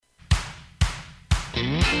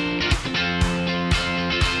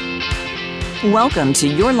Welcome to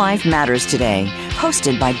Your Life Matters Today,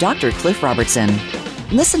 hosted by Dr. Cliff Robertson.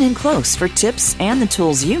 Listen in close for tips and the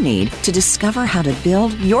tools you need to discover how to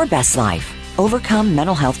build your best life, overcome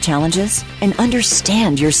mental health challenges, and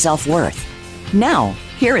understand your self-worth. Now,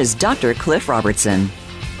 here is Dr. Cliff Robertson.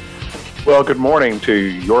 Well, good morning to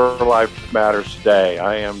Your Life Matters Today.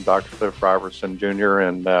 I am Dr. Cliff Robertson Jr.,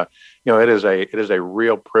 and it is a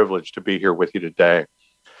real privilege to be here with you today.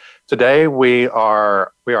 Today we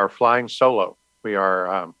are flying solo. We are,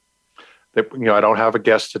 I don't have a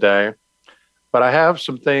guest today, but I have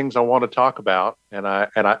some things I want to talk about, and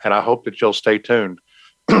I hope that you'll stay tuned.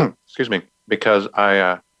 Excuse me, because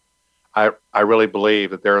I really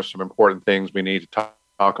believe that there are some important things we need to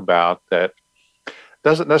talk about that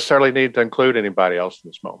doesn't necessarily need to include anybody else in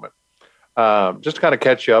this moment. Just to kind of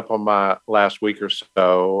catch you up on my last week or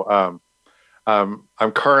so,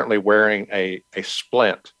 I'm currently wearing a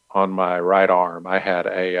splint on my right arm. I had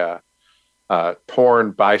a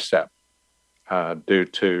torn bicep due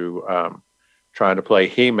to trying to play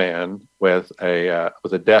He-Man with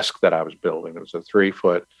a desk that I was building. It was a 3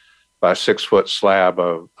 foot by 6 foot slab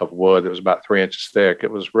of wood that was about 3 inches thick.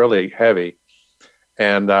 It was really heavy.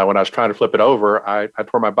 And when I was trying to flip it over, I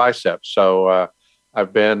tore my bicep. So I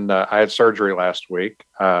had surgery last week,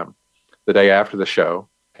 the day after the show.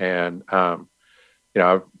 And,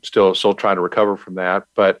 I'm still trying to recover from that.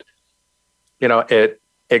 But,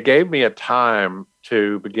 it gave me a time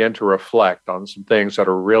to begin to reflect on some things that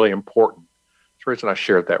are really important. The reason I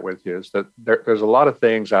shared that with you is that there's a lot of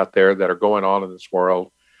things out there that are going on in this world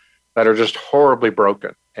that are just horribly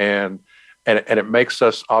broken. And it makes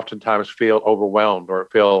us oftentimes feel overwhelmed or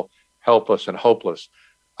feel helpless and hopeless.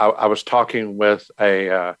 I was talking with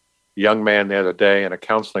a young man the other day in a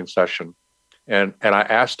counseling session, and I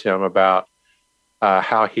asked him about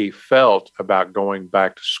how he felt about going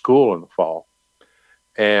back to school in the fall.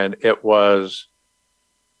 And it was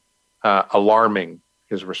alarming,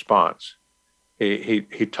 his response. He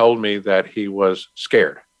told me that he was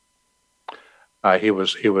scared. He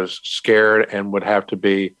was scared and would have to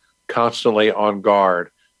be constantly on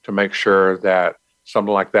guard to make sure that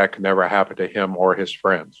something like that could never happen to him or his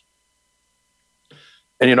friends.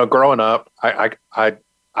 And growing up,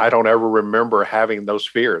 I don't ever remember having those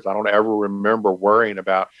fears. I don't ever remember worrying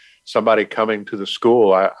about somebody coming to the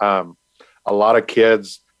school. A lot of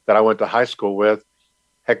kids that I went to high school with,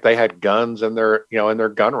 heck, they had guns in their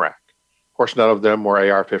gun rack. Of course, none of them were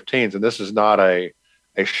AR-15s. And this is not a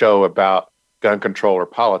show about gun control or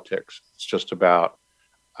politics. It's just about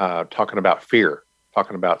talking about fear,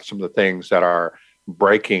 talking about some of the things that are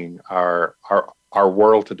breaking our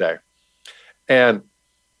world today. And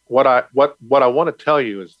what I want to tell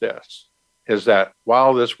you is this, is that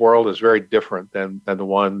while this world is very different than the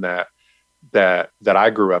one that I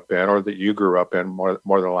grew up in, or that you grew up in, more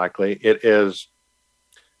than likely, it is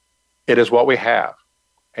what we have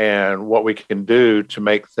and what we can do to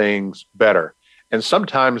make things better. And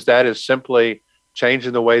sometimes that is simply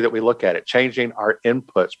changing the way that we look at it, changing our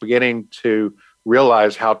inputs, beginning to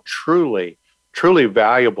realize how truly, truly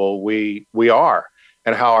valuable we are,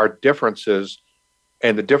 and how our differences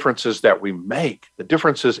and the differences that we make, the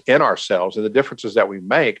differences in ourselves and the differences that we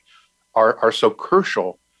make are so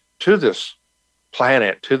crucial to this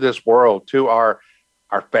planet, to this world, to our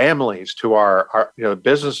families, to our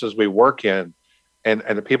businesses we work in, and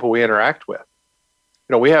the people we interact with.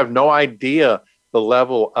 We have no idea the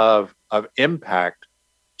level of impact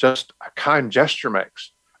just a kind gesture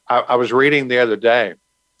makes. I was reading the other day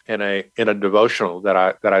in a devotional that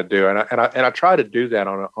I do, and I try to do that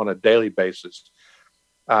on a daily basis.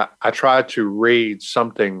 I try to read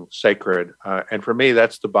something sacred, and for me,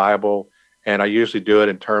 that's the Bible, and I usually do it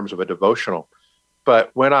in terms of a devotional.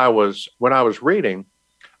 But when I was reading,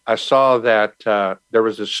 I saw that there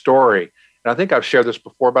was this story, and I think I've shared this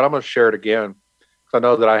before, but I'm going to share it again because I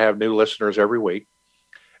know that I have new listeners every week.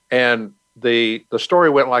 And the story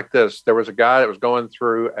went like this: there was a guy that was going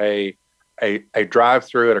through a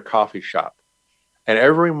drive-through at a coffee shop, and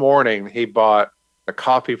every morning he bought a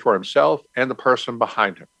coffee for himself and the person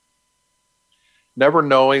behind him, never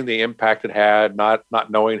knowing the impact it had, not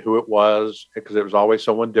knowing who it was, because it was always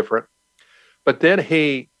someone different. But then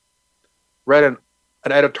he read an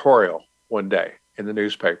editorial one day in the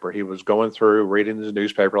newspaper. He was going through reading the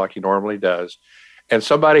newspaper like he normally does, and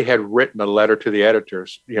somebody had written a letter to the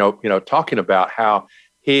editors, talking about how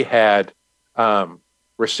he had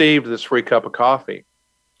received this free cup of coffee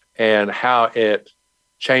and how it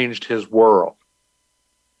changed his world.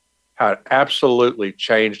 How it absolutely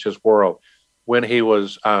changed his world. When he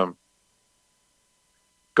was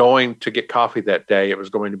going to get coffee that day, it was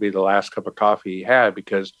going to be the last cup of coffee he had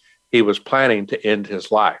because he was planning to end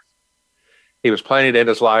his life. He was planning to end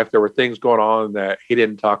his life. There were things going on that he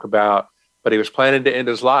didn't talk about, but he was planning to end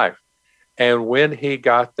his life. And when he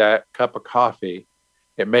got that cup of coffee,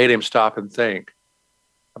 it made him stop and think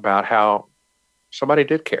about how somebody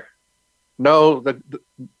did care. No,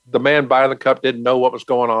 the man buying the cup didn't know what was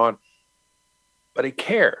going on, but he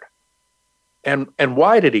cared. And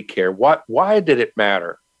why did he care? Why did it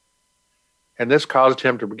matter? And this caused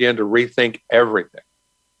him to begin to rethink everything.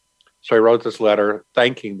 So he wrote this letter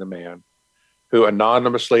thanking the man who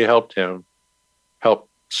anonymously helped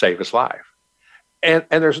save his life. And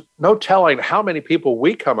there's no telling how many people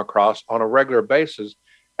we come across on a regular basis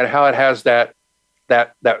and how it has that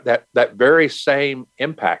very same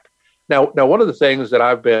impact. Now, one of the things that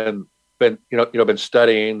I've been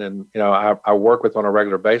studying, and I work with on a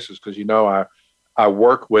regular basis, because I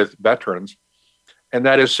work with veterans, and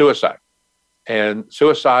that is suicide. And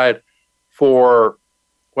suicide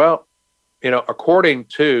according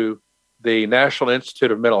to the National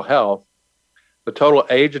Institute of Mental Health, the total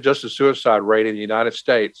age-adjusted suicide rate in the United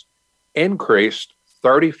States increased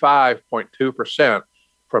 35.2%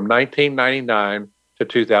 from 1999 to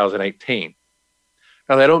 2018.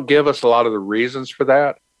 Now, they don't give us a lot of the reasons for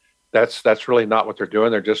that. That's really not what they're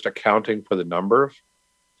doing. They're just accounting for the numbers.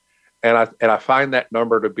 And I find that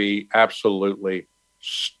number to be absolutely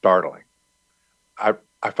startling. I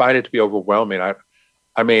find it to be overwhelming.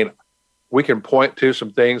 I mean, we can point to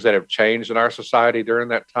some things that have changed in our society during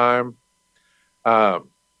that time,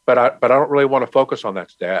 but I don't really want to focus on that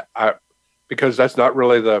today. Because that's not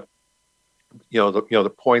really the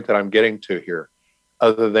point that I'm getting to here.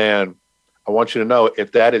 Other than, I want you to know,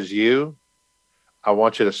 if that is you, I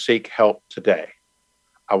want you to seek help today.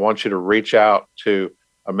 I want you to reach out to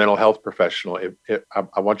a mental health professional.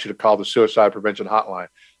 I want you to call the suicide prevention hotline.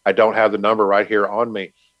 I don't have the number right here on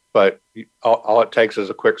me, but all it takes is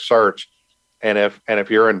a quick search. And if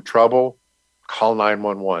you're in trouble, call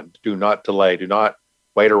 911. Do not delay. Do not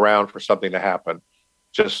wait around for something to happen.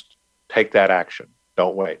 Just take that action.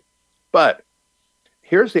 Don't wait. But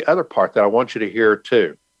here's the other part that I want you to hear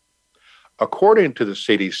too. According to the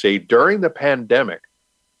CDC, during the pandemic,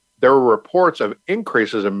 there were reports of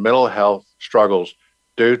increases in mental health struggles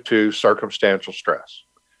due to circumstantial stress.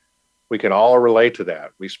 We can all relate to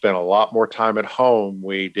that. We spent a lot more time at home.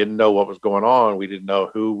 We didn't know what was going on. We didn't know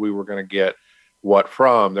who we were going to get what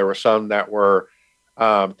from. There were some that were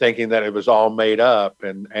thinking that it was all made up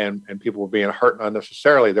and people were being hurt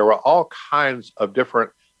unnecessarily. There were all kinds of different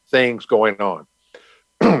things going on.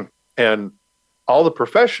 And all the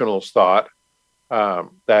professionals thought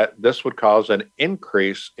that this would cause an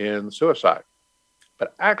increase in suicide.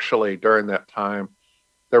 But actually, during that time,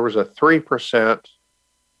 there was a 3%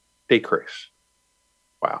 decrease.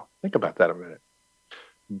 Wow, think about that a minute.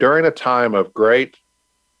 During a time of great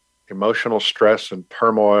emotional stress and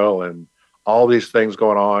turmoil and all these things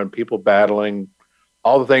going on, people battling,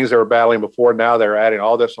 all the things they were battling before, now they're adding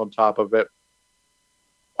all this on top of it.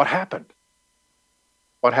 What happened?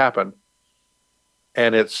 What happened?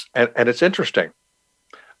 And it's interesting.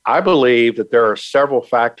 I believe that there are several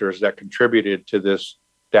factors that contributed to this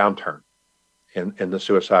downturn in the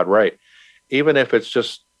suicide rate. Even if it's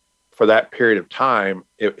just for that period of time,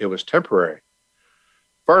 it was temporary.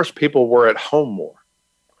 First, people were at home more.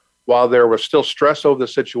 While there was still stress over the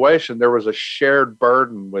situation, there was a shared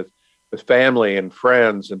burden with family and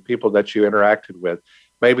friends and people that you interacted with.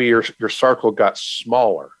 Maybe your circle got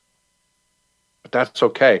smaller, but that's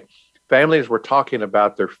okay. Families were talking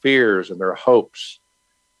about their fears and their hopes.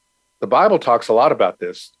 The Bible talks a lot about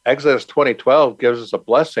this. Exodus 20:12 gives us a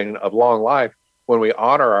blessing of long life when we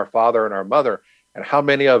honor our father and our mother. And how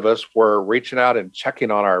many of us were reaching out and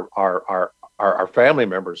checking on our family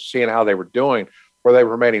members, seeing how they were doing, were they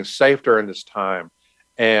remaining safe during this time,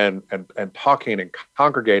 and talking and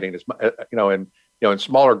congregating, in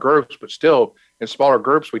smaller groups, but still in smaller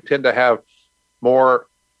groups, we tend to have more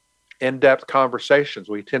in-depth conversations.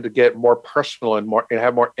 We tend to get more personal and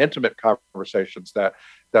have more intimate conversations that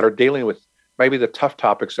are dealing with maybe the tough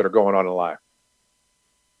topics that are going on in life.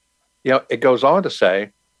 It goes on to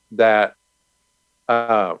say that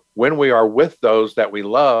when we are with those that we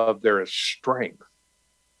love, there is strength.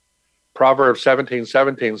 Proverbs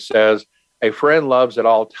 17:17 says, "A friend loves at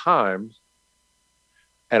all times,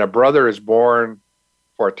 and a brother is born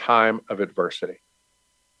for a time of adversity."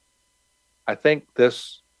 I think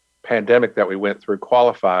this pandemic that we went through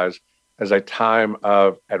qualifies as a time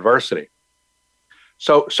of adversity.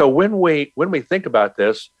 So when we think about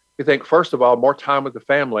this, we think, first of all, more time with the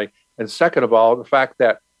family, and second of all, the fact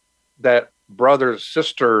that brothers,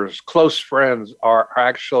 sisters, close friends are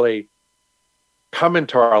actually come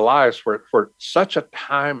into our lives for such a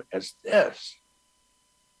time as this.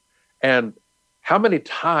 And how many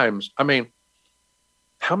times,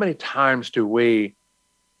 how many times do we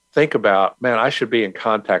think about, man, I should be in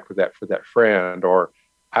contact with that friend, or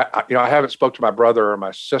I haven't spoke to my brother or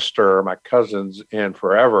my sister or my cousins in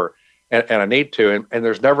forever, and I need to, and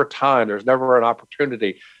there's never time, there's never an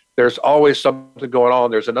opportunity. There's always something going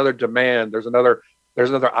on. There's another demand. There's another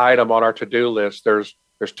item on our to-do list. There's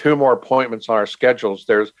 2 more appointments on our schedules.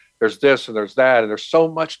 There's this and there's that, and there's so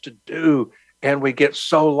much to do, and we get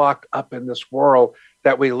so locked up in this world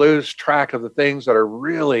that we lose track of the things that are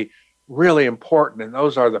really, really important, and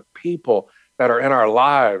those are the people that are in our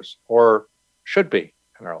lives or should be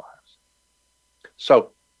in our lives.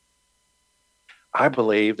 So I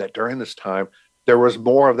believe that during this time, there was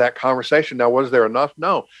more of that conversation. Now, was there enough?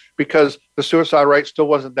 No, because the suicide rate still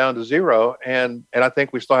wasn't down to 0. And I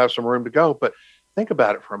think we still have some room to go. But think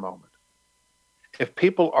about it for a moment. If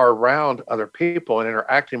people are around other people and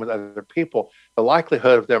interacting with other people, the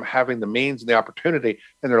likelihood of them having the means and the opportunity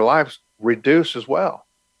in their lives reduce as well.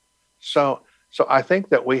 So I think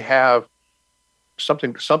that we have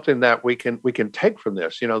something that we can take from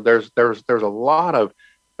this. There's a lot of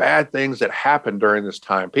bad things that happened during this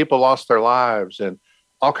time. People lost their lives and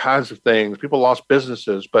all kinds of things. People lost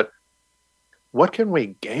businesses. But what can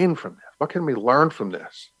we gain from this? What can we learn from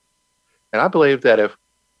this? And I believe that if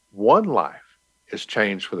one life is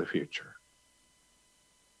changed for the future,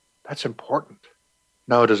 that's important.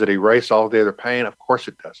 No, does it erase all the other pain? Of course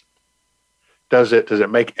it doesn't. Does it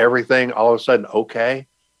make everything all of a sudden okay?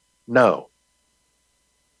 No.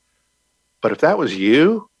 But if that was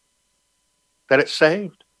you that it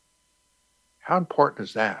saved, how important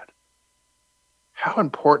is that? How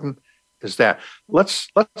important is that? Let's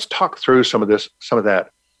talk through some of that.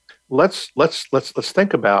 Let's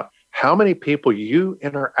think about how many people you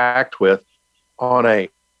interact with on a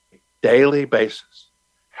daily basis.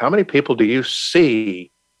 How many people do you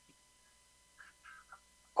see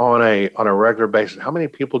on a regular basis? How many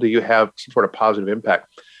people do you have some sort of positive impact?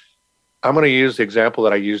 I'm going to use the example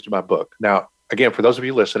that I used in my book. Now, again, for those of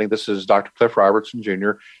you listening, this is Dr. Cliff Robertson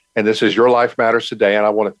Jr., and this is Your Life Matters Today, and I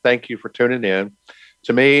want to thank you for tuning in.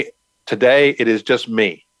 To me, today, it is just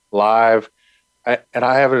me, live, and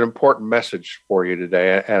I have an important message for you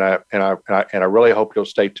today, and I really hope you'll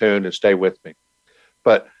stay tuned and stay with me.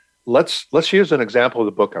 But let's use an example of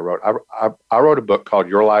the book I wrote. I wrote a book called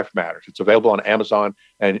Your Life Matters. It's available on Amazon,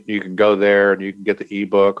 and you can go there and you can get the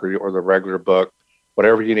ebook or the regular book,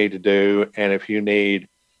 whatever you need to do. And if you need,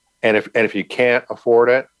 and if you can't afford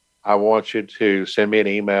it, I want you to send me an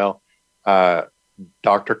email,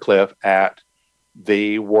 Dr. Cliff at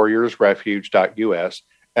thewarriorsrefuge.us,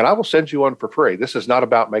 and I will send you one for free. This is not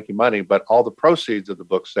about making money, but all the proceeds of the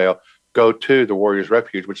book sale go to the Warriors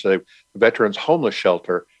Refuge, which is a veterans homeless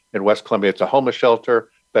shelter in West Columbia. It's a homeless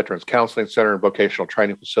shelter, veterans counseling center, and vocational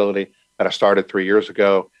training facility that I started 3 years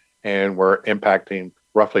ago, and we're impacting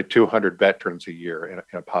roughly 200 veterans a year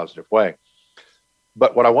in a positive way.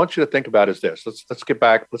 But what I want you to think about is this. Let's get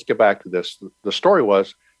back to this. The story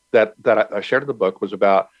was that I shared in the book was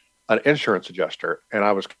about an insurance adjuster, and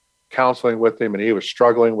I was counseling with him, and he was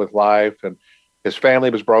struggling with life, and his family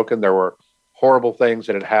was broken. There were horrible things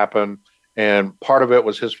that had happened, and part of it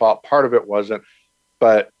was his fault, part of it wasn't,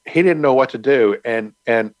 but he didn't know what to do. And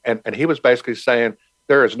he was basically saying,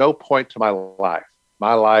 there is no point to my life.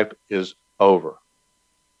 My life is over.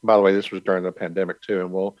 By the way, this was during the pandemic too,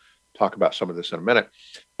 and we'll talk about some of this in a minute.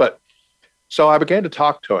 But so I began to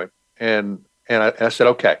talk to him, and I said,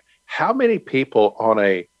 okay, how many people on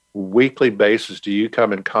a weekly basis do you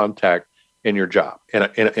come in contact in your job in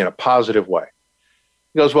a positive way?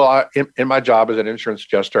 He goes, well, in my job as an insurance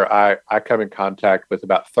adjuster, I come in contact with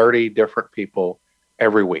about 30 different people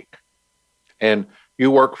every week. And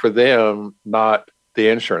you work for them, not the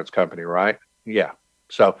insurance company, right? Yeah.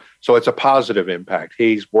 So it's a positive impact.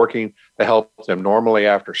 He's working to help them normally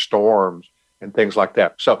after storms and things like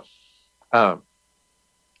that. So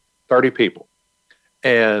 30 people.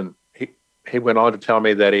 And he went on to tell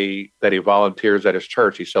me that he volunteers at his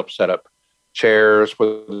church. He's helped set up chairs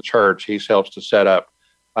for the church. He helps to set up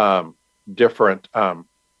different thing,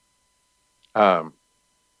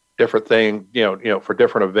 for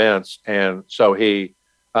different events. And so he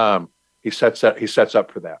sets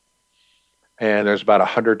up for that. And there's about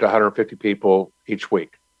 100 to 150 people each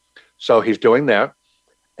week. So he's doing that.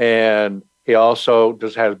 And he also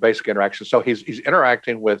has basic interaction. So he's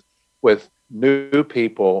interacting with new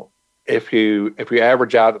people. If you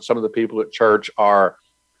average out that some of the people at church are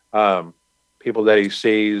people that he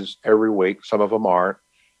sees every week, some of them aren't.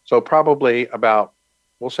 So probably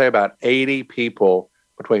we'll say about 80 people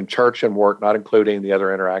between church and work, not including the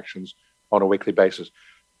other interactions on a weekly basis.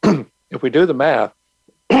 If we do the math,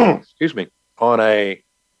 excuse me,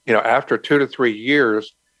 after 2 to 3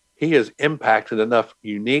 years, he has impacted enough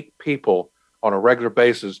unique people on a regular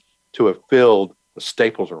basis to have filled the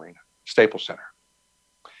Staples Center.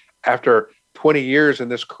 After 20 years in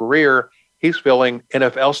this career, he's filling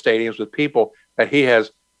NFL stadiums with people that he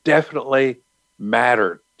has definitely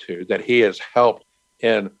mattered to, that he has helped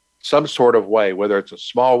in some sort of way, whether it's a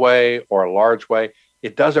small way or a large way.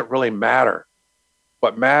 It doesn't really matter.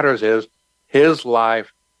 What matters is his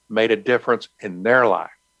life made a difference in their life.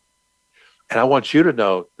 And I want you to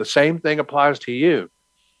know the same thing applies to you.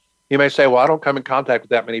 You may say, well, I don't come in contact with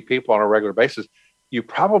that many people on a regular basis. You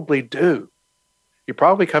probably do. You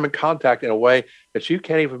probably come in contact in a way that you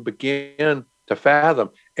can't even begin to fathom.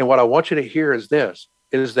 And what I want you to hear is this,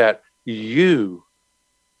 is that you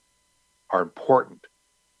are important.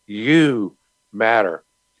 You matter.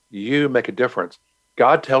 You make a difference.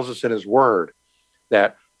 God tells us in his word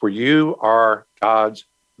that for you are God's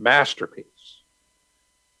masterpiece.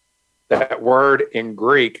 That word in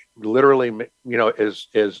Greek literally,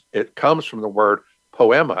 it comes from the word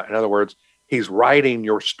poema. In other words, he's writing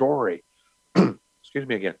your story. Excuse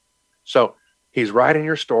me again. So he's writing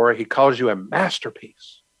your story. He calls you a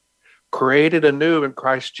masterpiece, created anew in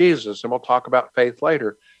Christ Jesus. And we'll talk about faith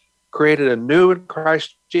later. Created anew in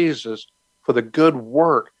Christ Jesus for the good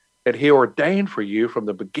work that he ordained for you from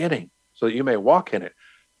the beginning so that you may walk in it.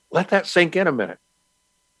 Let that sink in a minute.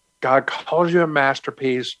 God calls you a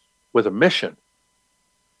masterpiece with a mission.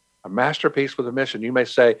 A masterpiece with a mission. You may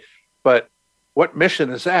say, but what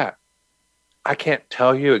mission is that? I can't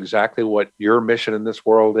tell you exactly what your mission in this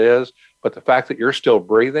world is, but the fact that you're still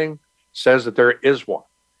breathing says that there is one.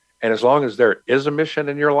 And as long as there is a mission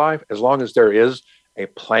in your life, as long as there is a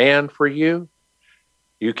plan for you,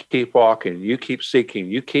 you keep walking, you keep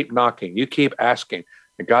seeking, you keep knocking, you keep asking.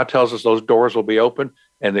 And God tells us those doors will be open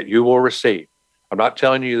and that you will receive. I'm not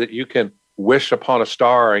telling you that you can wish upon a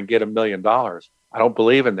star and get $1 million. I don't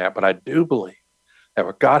believe in that, but I do believe that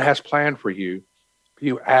what God has planned for you, if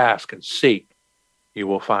you ask and seek, you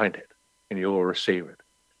will find it and you will receive it.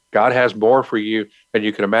 God has more for you than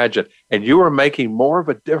you can imagine. And you are making more of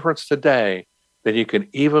a difference today than you can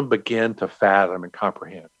even begin to fathom and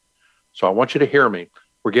comprehend. So I want you to hear me.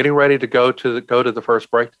 We're getting ready to go to the first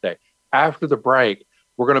break today. After the break,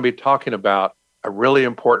 we're going to be talking about a really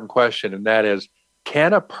important question, and that is,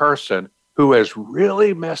 can a person who has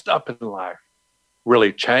really messed up in life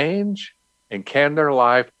really change? And can their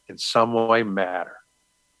life in some way matter?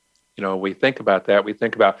 We think about that. We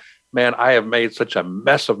think about, man, I have made such a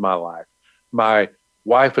mess of my life. My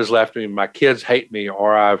wife has left me, my kids hate me,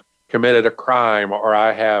 or I've committed a crime, or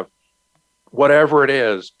I have whatever it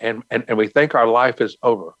is. And we think our life is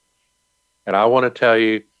over. And I want to tell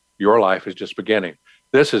you, your life is just beginning.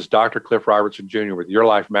 This is Dr. Cliff Robertson Jr. with Your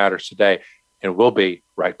Life Matters Today, and we'll be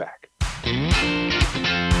right back.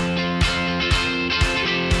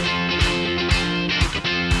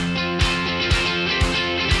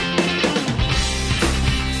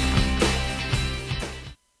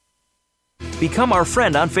 Become our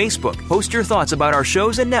friend on Facebook. Post your thoughts about our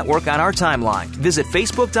shows and network on our timeline. Visit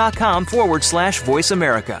Facebook.com/Voice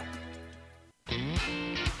America.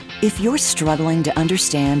 If you're struggling to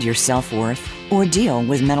understand your self-worth or deal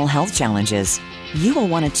with mental health challenges, you will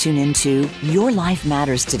want to tune into Your Life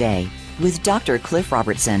Matters Today with Dr. Cliff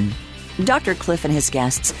Robertson. Dr. Cliff and his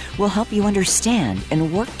guests will help you understand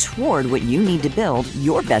and work toward what you need to build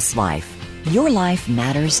your best life. Your Life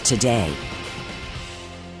Matters Today.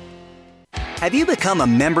 Have you become a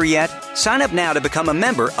member yet? Sign up now to become a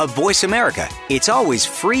member of Voice America. It's always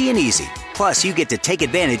free and easy. Plus, you get to take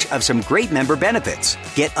advantage of some great member benefits.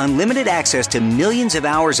 Get unlimited access to millions of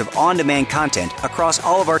hours of on-demand content across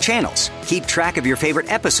all of our channels. Keep track of your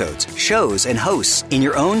favorite episodes, shows, and hosts in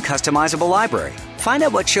your own customizable library. Find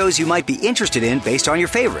out what shows you might be interested in based on your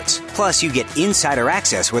favorites. Plus, you get insider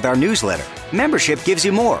access with our newsletter. Membership gives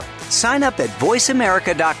you more. Sign up at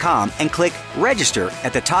voiceamerica.com and click register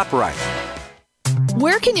at the top right.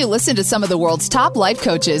 Where can you listen to some of the world's top life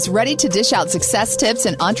coaches ready to dish out success tips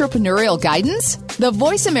and entrepreneurial guidance? The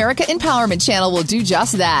Voice America Empowerment Channel will do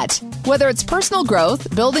just that. Whether it's personal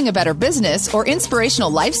growth, building a better business, or inspirational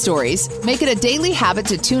life stories, make it a daily habit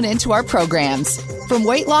to tune into our programs. From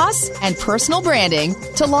weight loss and personal branding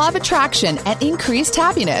to law of attraction and increased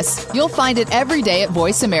happiness, you'll find it every day at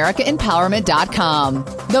VoiceAmericaEmpowerment.com.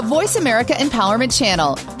 The Voice America Empowerment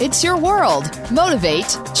Channel. It's your world.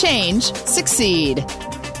 Motivate, change, succeed.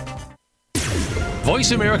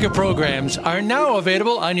 Voice America programs are now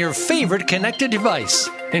available on your favorite connected device.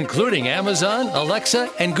 including Amazon, Alexa,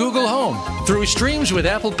 and Google Home. Through streams with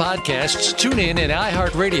Apple Podcasts, TuneIn, and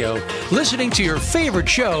iHeartRadio, listening to your favorite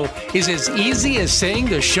show is as easy as saying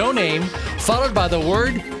the show name followed by the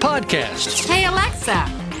word podcast. Hey, Alexa,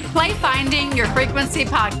 play Finding Your Frequency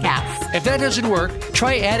podcast. If that doesn't work,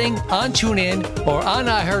 try adding on TuneIn or on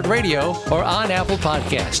iHeartRadio or on Apple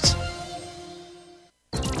Podcasts.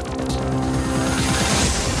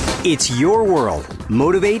 It's your world.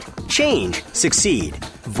 Motivate, change, succeed.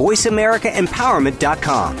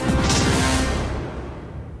 VoiceAmericaEmpowerment.com.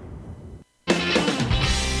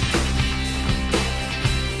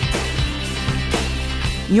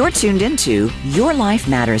 You're tuned into Your Life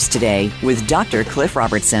Matters Today with Dr. Cliff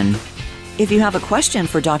Robertson. If you have a question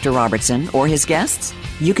for Dr. Robertson or his guests,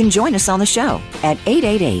 you can join us on the show at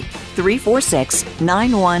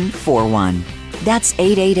 888-346-9141. That's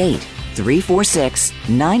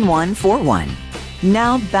 888-346-9141.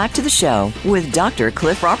 Now back to the show with Dr.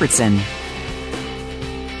 Cliff Robertson.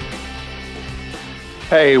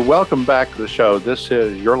 Hey, welcome back to the show. This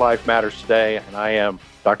is Your Life Matters Today, and I am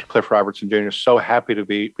Dr. Cliff Robertson Jr. So happy to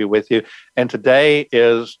be with you. And today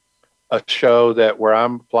is a show where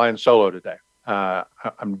I'm flying solo today.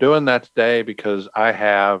 I'm doing that today because I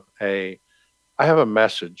have a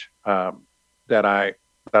message that I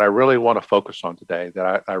really want to focus on today,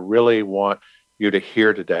 that I really want you to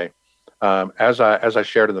hear today. As I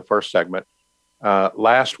shared in the first segment,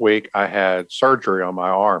 last week I had surgery on my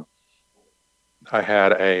arm. I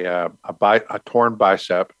had a torn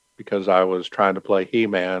bicep because I was trying to play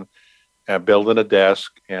He-Man and building a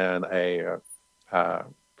desk and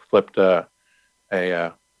flipped a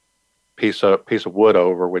piece of wood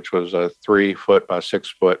over, which was a 3 foot by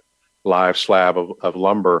 6 foot live slab of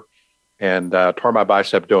lumber, and tore my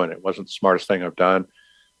bicep doing it. It wasn't the smartest thing I've done,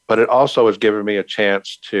 but it also has given me a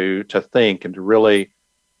chance to think and to really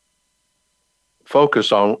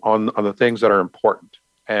focus on the things that are important.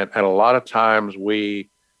 And a lot of times we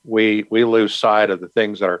lose sight of the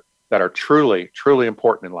things that are truly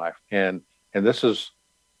important in life. And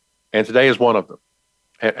today is one of them.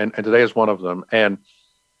 And today is one of them. And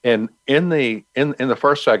in the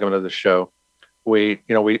first segment of the show, we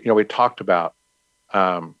talked about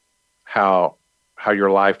how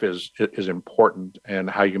your life is important and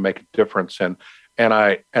how you make a difference. And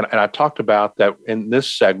I talked about that in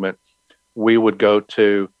this segment. We would go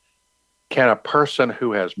to, can a person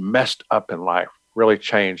who has messed up in life really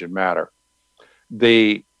change and matter?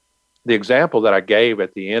 The example that I gave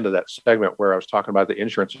at the end of that segment, where I was talking about the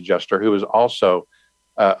insurance adjuster, who was also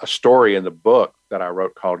a story in the book that I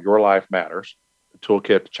wrote called Your Life Matters, the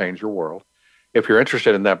toolkit to change your world. If you're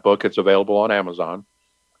interested in that book, it's available on Amazon.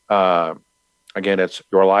 Again, it's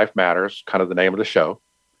Your Life Matters, kind of the name of the show,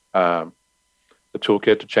 the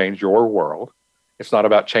toolkit to change your world. It's not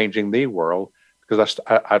about changing the world, because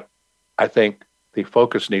I think the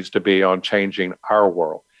focus needs to be on changing our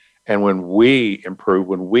world. And when we improve,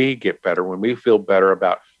 when we get better, when we feel better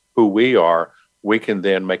about who we are, we can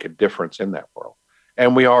then make a difference in that world.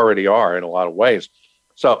 And we already are in a lot of ways.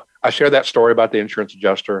 So I share that story about the insurance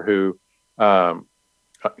adjuster who,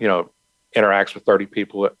 interacts with 30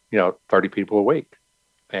 people a week.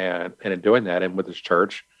 And in doing that, and with his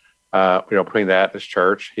church, between that and his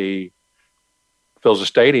church, he fills a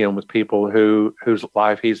stadium with people whose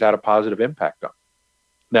life he's had a positive impact on.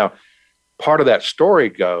 Now, part of that story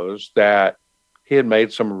goes that he had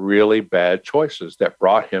made some really bad choices that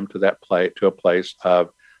brought him to a place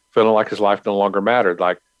of feeling like his life no longer mattered,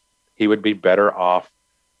 like he would be better off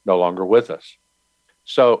no longer with us.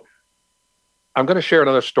 So I'm going to share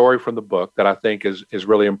another story from the book that I think is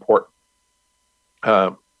really important.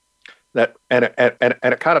 And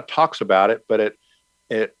it kind of talks about it, but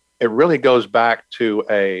it really goes back to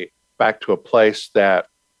a place that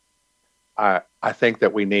I think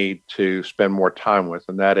that we need to spend more time with,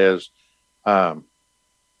 and that is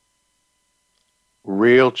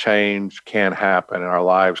real change can happen, and our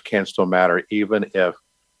lives can still matter even if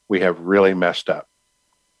we have really messed up.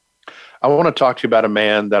 I want to talk to you about a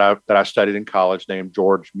man that I studied in college named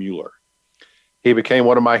George Mueller. He became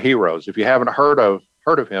one of my heroes. If you haven't heard of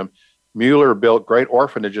him, Mueller built great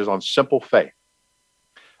orphanages on simple faith.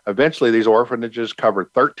 Eventually, these orphanages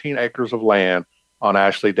covered 13 acres of land on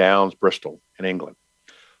Ashley Downs, Bristol, in England.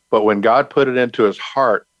 But when God put it into his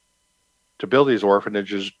heart to build these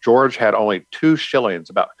orphanages, George had only 2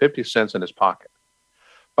 shillings, about 50 cents in his pocket.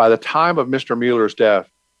 By the time of Mr. Mueller's death,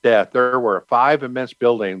 there were 5 immense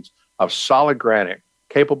buildings of solid granite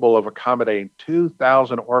capable of accommodating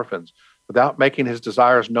 2,000 orphans. Without making his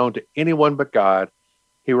desires known to anyone but God,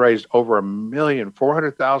 he raised over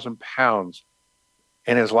 £1,400,000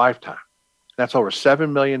 in his lifetime. That's over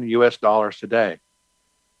 $7 million US today.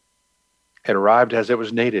 It arrived as it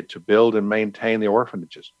was needed to build and maintain the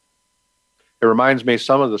orphanages. It reminds me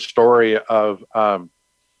some of the story of,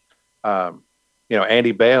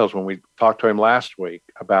 Andy Bales when we talked to him last week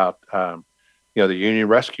about, the Union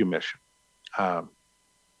Rescue Mission.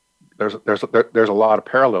 There's a lot of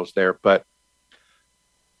parallels there, but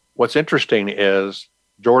what's interesting is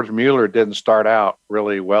George Mueller didn't start out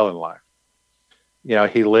really well in life.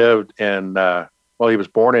 He lived in, he was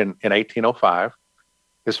born in 1805.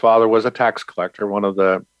 His father was a tax collector, one of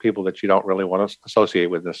the people that you don't really want to associate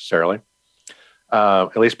with necessarily.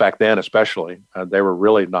 At least back then, especially, they were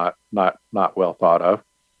really not well thought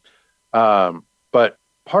of. But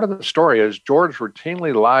part of the story is George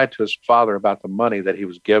routinely lied to his father about the money that he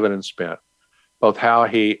was given and spent, both how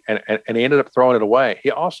he and he ended up throwing it away.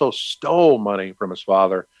 He also stole money from his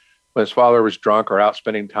father when his father was drunk or out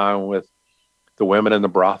spending time with the women in the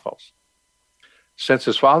brothels. Since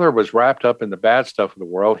his father was wrapped up in the bad stuff of the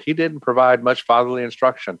world, he didn't provide much fatherly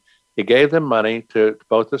instruction. He gave them money to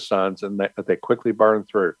both the sons, and they quickly burned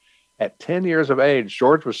through. At 10 years of age,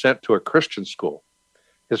 George was sent to a Christian school.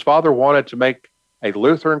 His father wanted to make a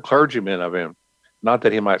Lutheran clergyman of him, not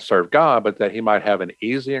that he might serve God, but that he might have an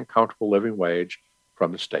easy and comfortable living wage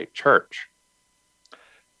from the state church.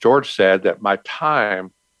 George said that my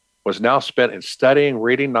time was now spent in studying,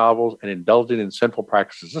 reading novels, and indulging in sinful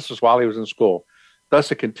practices. This was while he was in school. Thus,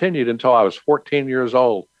 it continued until I was 14 years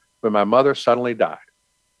old when my mother suddenly died.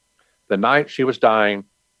 The night she was dying,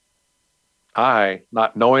 I,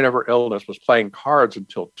 not knowing of her illness, was playing cards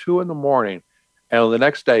until 2 a.m. And on the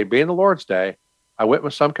next day, being the Lord's Day, I went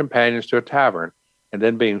with some companions to a tavern, and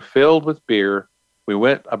then being filled with beer, we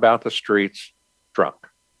went about the streets drunk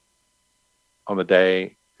on the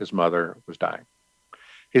day his mother was dying.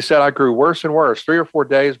 He said, I grew worse and worse. 3 or 4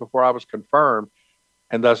 days before I was confirmed,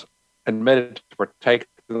 and thus admitted to partake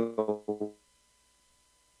in the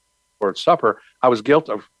Lord's Supper, I was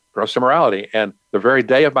guilty of gross immorality. And the very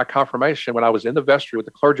day of my confirmation, when I was in the vestry with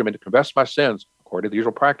the clergyman to confess my sins, according to the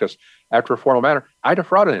usual practice, after a formal manner, I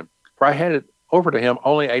defrauded him, for I handed over to him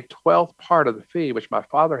only a 12th part of the fee which my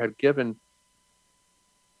father had given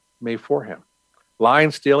me for him.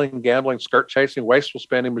 Lying, stealing, gambling, skirt chasing, wasteful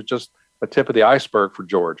spending was just the tip of the iceberg for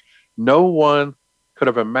George. No one could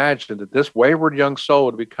have imagined that this wayward young soul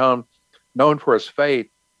would become known for his faith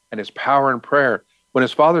and his power in prayer. When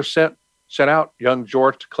his father sent out young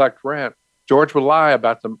George to collect rent, George would lie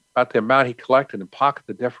about the amount he collected and pocket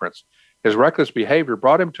the difference. His reckless behavior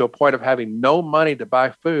brought him to a point of having no money to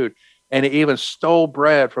buy food, and he even stole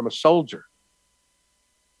bread from a soldier.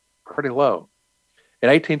 Pretty low. In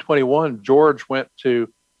 1821, George went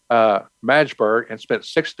to Magdeburg and spent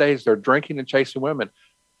 6 days there drinking and chasing women.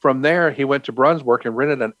 From there, he went to Brunswick and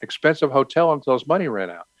rented an expensive hotel until his money ran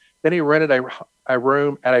out. Then he rented a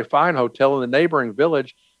room at a fine hotel in the neighboring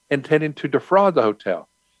village, intending to defraud the hotel.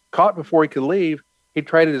 Caught before he could leave, he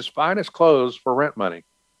traded his finest clothes for rent money.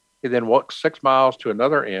 He then walked 6 miles to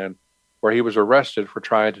another inn where he was arrested for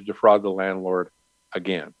trying to defraud the landlord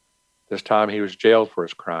again. This time he was jailed for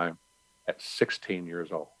his crime at 16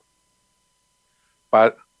 years old.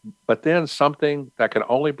 But then something that can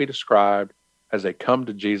only be described as a come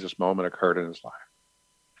to Jesus moment occurred in his life.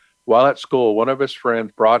 While at school, one of his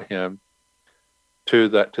friends brought him to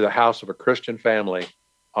the house of a Christian family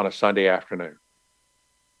on a Saturday afternoon.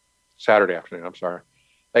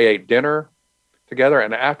 They ate dinner together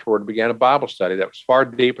and afterward began a Bible study that was far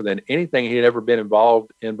deeper than anything he had ever been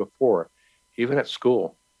involved in before, even at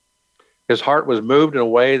school. His heart was moved in a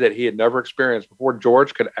way that he had never experienced. Before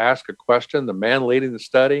George could ask a question, the man leading the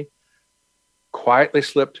study quietly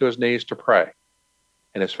slipped to his knees to pray,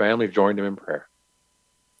 and his family joined him in prayer.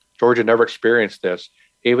 George had never experienced this,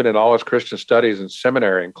 even in all his Christian studies and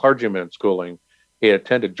seminary and clergyman schooling he had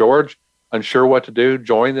attended. George, unsure what to do,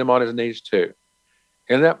 joined them on his knees too.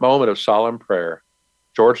 In that moment of solemn prayer,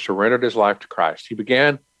 George surrendered his life to Christ. He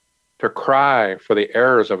began to cry for the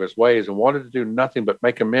errors of his ways and wanted to do nothing but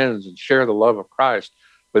make amends and share the love of Christ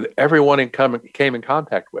with everyone he came in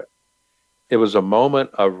contact with. It was a moment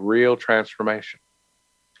of real transformation.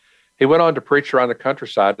 He went on to preach around the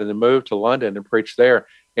countryside and then moved to London and preached there.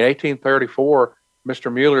 In 1834,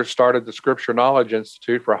 Mr. Mueller started the Scripture Knowledge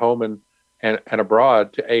Institute for home and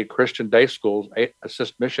abroad to aid Christian day schools,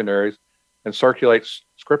 assist missionaries, and circulate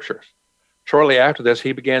scriptures. Shortly after this,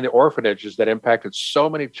 he began the orphanages that impacted so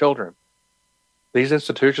many children. These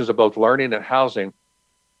institutions of both learning and housing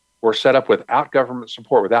were set up without government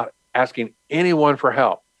support, without asking anyone for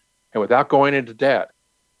help, and without going into debt.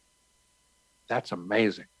 That's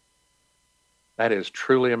amazing. That is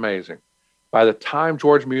truly amazing. By the time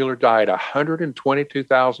George Mueller died,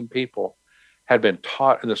 122,000 people had been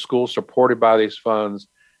taught in the schools supported by these funds,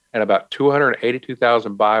 and about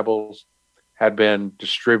 282,000 Bibles had been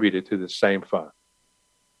distributed through the same fund.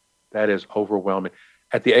 That is overwhelming.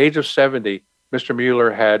 At the age of 70, Mr.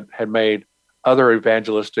 Mueller had made other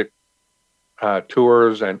evangelistic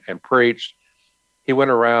tours and preached. He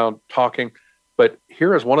went around talking. But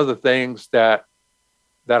here is one of the things that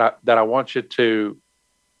I want you to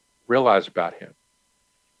realize about him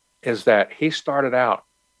is that he started out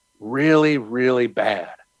really, really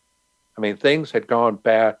bad. I mean, things had gone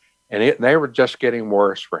bad, and they were just getting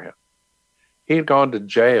worse for him. He had gone to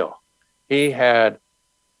jail. He had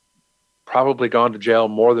probably gone to jail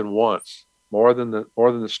more than once, more than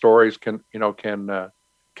the stories can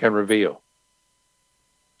reveal.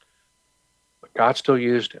 But God still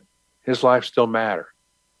used him. His life still mattered.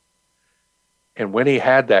 And when he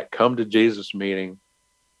had that come to Jesus meeting,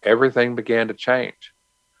 everything began to change.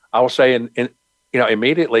 I will say,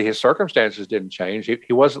 immediately his circumstances didn't change.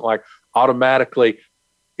 He wasn't like automatically,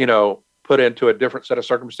 put into a different set of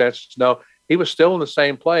circumstances. No, he was still in the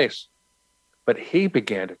same place, but he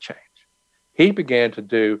began to change. He began to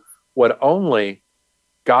do what only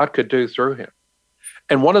God could do through him.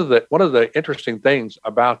 And one of the interesting things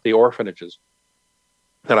about the orphanages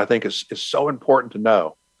that I think is so important to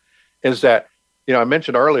know is that, I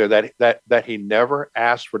mentioned earlier that he never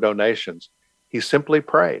asked for donations. He simply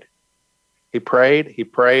prayed. He prayed,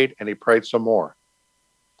 and he prayed some more.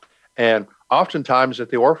 And oftentimes at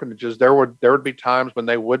the orphanages, there would be times when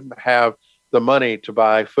they wouldn't have the money to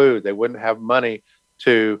buy food. They wouldn't have money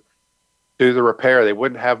to do the repair. They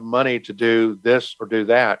wouldn't have money to do this or do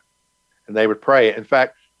that. And they would pray. In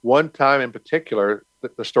fact, one time in particular,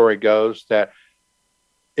 the story goes that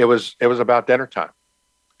it was about dinner time,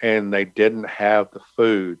 and they didn't have the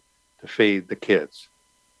food to feed the kids.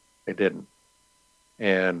 They didn't.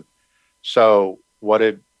 And so what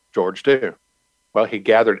did George do? Well, he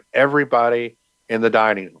gathered everybody in the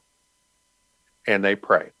dining room, and they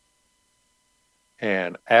prayed.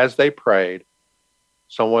 And as they prayed,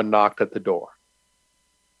 someone knocked at the door.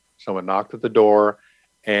 Someone knocked at the door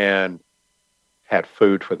and had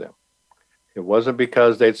food for them. It wasn't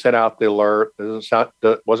because they'd sent out the alert.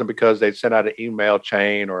 It wasn't because they'd sent out an email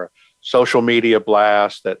chain or a social media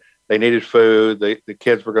blast that they needed food, the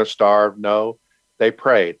kids were going to starve. No, they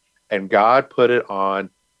prayed. And God put it on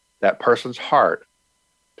that person's heart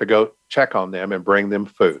to go check on them and bring them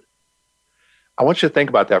food. I want you to think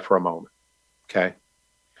about that for a moment, okay?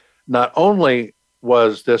 Not only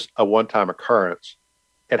was this a one-time occurrence,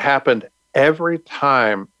 it happened every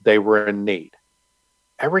time they were in need.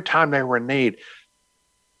 Every time they were in need,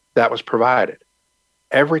 that was provided.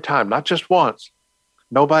 Every time, not just once.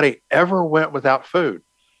 Nobody ever went without food.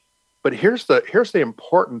 But here's the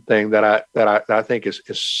important thing that I think is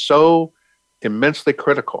so immensely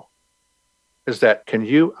critical, is that can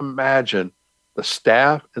you imagine the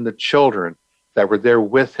staff and the children that were there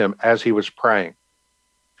with him as he was praying,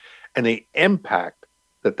 and the impact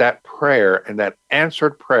that prayer and that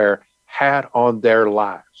answered prayer had on their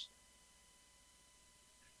lives?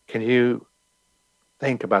 Can you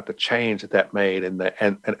think about the change that made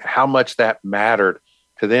and how much that mattered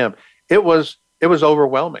to them? It was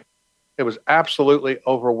overwhelming. It was absolutely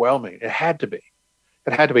overwhelming. It had to be.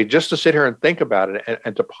 It had to be. Just to sit here and think about it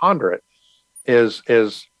and to ponder it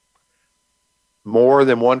is more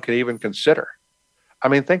than one can even consider. I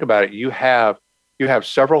mean, think about it. You have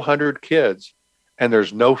several hundred kids, and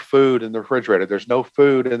there's no food in the refrigerator. There's no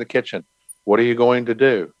food in the kitchen. What are you going to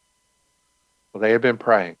do? Well, they had been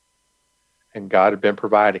praying, and God had been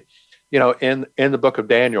providing. In the book of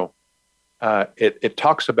Daniel, it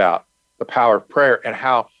talks about the power of prayer and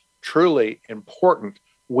how truly important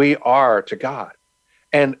we are to God.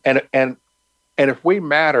 And if we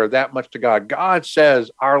matter that much to God, God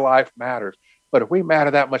says our life matters. But if we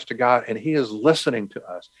matter that much to God and he is listening to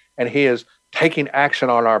us and he is taking action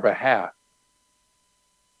on our behalf,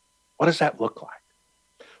 what does that look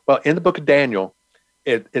like? Well, in the book of Daniel,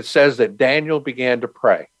 it says that Daniel began to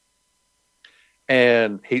pray.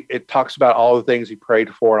 And it talks about all the things he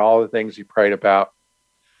prayed for and all the things he prayed about.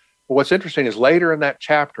 But what's interesting is later in that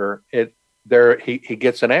chapter, he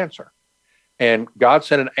gets an answer. And God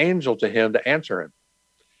sent an angel to him to answer him.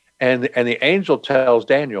 And the angel tells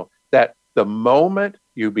Daniel that the moment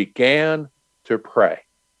you began to pray,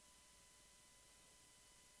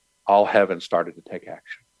 all heaven started to take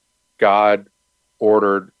action. God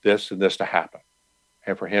ordered this and this to happen,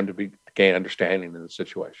 and for him to gain understanding in the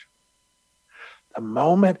situation. The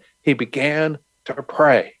moment he began to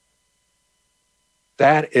pray,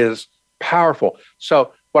 that is powerful.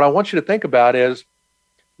 So what I want you to think about is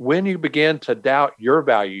when you begin to doubt your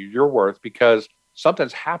value, your worth, because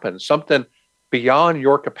something's happened, something beyond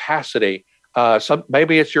your capacity,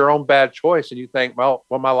 Maybe it's your own bad choice, and you think, well,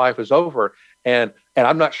 my life is over, and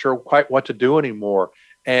I'm not sure quite what to do anymore.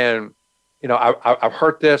 And I've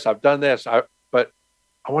hurt this, I've done this, but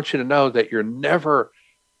I want you to know that you're never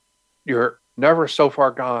so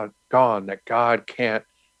far gone that God can't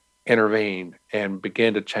intervene and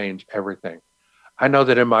begin to change everything. I know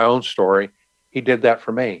that in my own story, He did that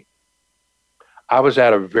for me. I was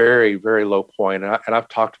at a very, very low point, and I've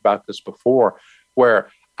talked about this before,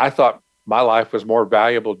 where I thought my life was more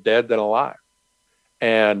valuable dead than alive.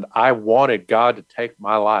 And I wanted God to take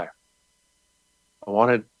my life. I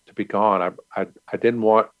wanted to be gone. I didn't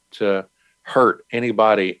want to hurt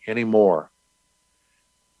anybody anymore.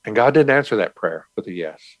 And God didn't answer that prayer with a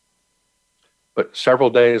yes. But several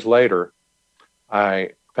days later,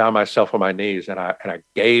 I found myself on my knees, and I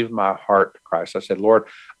gave my heart to Christ. I said, Lord,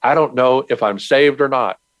 I don't know if I'm saved or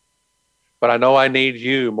not, but I know I need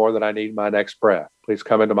you more than I need my next breath. Please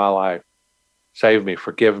come into my life. Save me,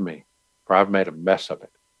 forgive me, for I've made a mess of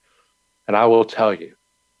it. And I will tell you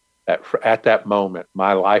that at that moment,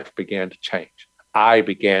 my life began to change. I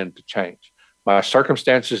began to change. My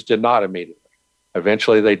circumstances did not immediately.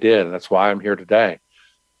 Eventually they did, and that's why I'm here today.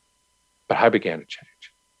 But I began to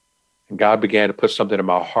change. And God began to put something in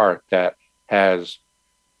my heart that has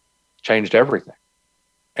changed everything.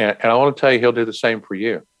 And I want to tell you, He'll do the same for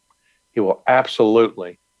you. He will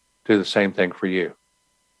absolutely do the same thing for you.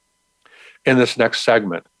 In this next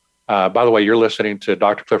segment, by the way, you're listening to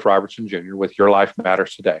Dr. Cliff Robertson Jr. with Your Life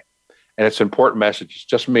Matters Today. And it's an important message. It's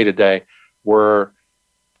just me today.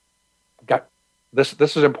 This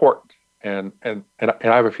is important. And I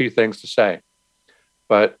have a few things to say.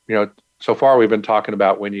 But, so far we've been talking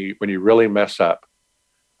about when you really mess up,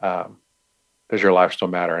 does your life still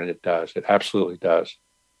matter? And it does. It absolutely does.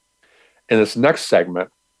 In this next segment,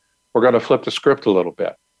 we're going to flip the script a little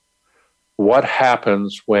bit. What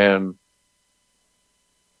happens when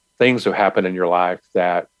things have happened in your life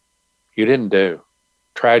that you didn't do?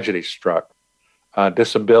 Tragedy struck,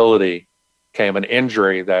 disability came, an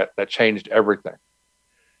injury that changed everything.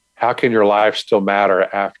 How can your life still matter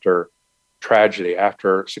after tragedy,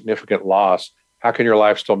 after significant loss? How can your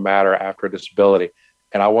life still matter after a disability?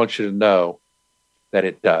 And I want you to know that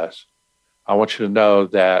it does. I want you to know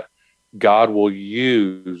that God will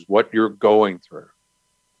use what you're going through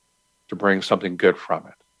to bring something good from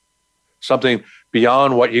it, something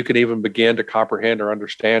beyond what you can even begin to comprehend or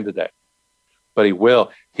understand today. But He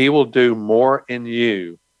will. He will do more in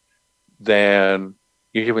you than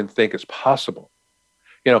you even think is possible.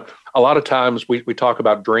 A lot of times we talk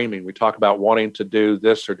about dreaming. We talk about wanting to do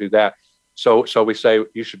this or do that. So we say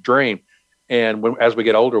you should dream. And as we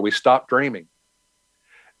get older, we stop dreaming.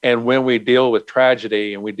 And when we deal with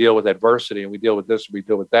tragedy and we deal with adversity and we deal with this, we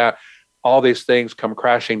deal with that, all these things come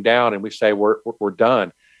crashing down and we say we're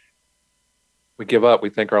done. We give up.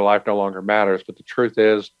 We think our life no longer matters. But the truth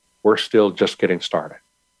is we're still just getting started.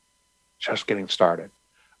 Just getting started.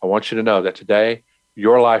 I want you to know that today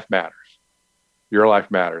your life matters. Your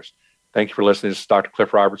life matters. Thank you for listening. This is Dr.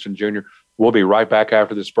 Cliff Robertson Jr. We'll be right back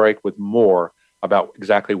after this break with more about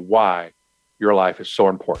exactly why your life is so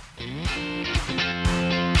important.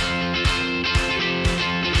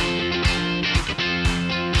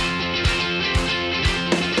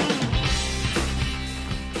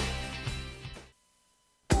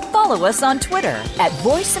 Follow us on Twitter at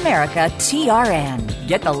VoiceAmericaTRN.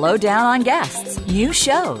 Get the lowdown on guests, new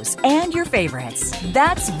shows, and your favorites.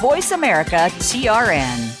 That's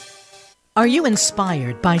VoiceAmericaTRN. Are you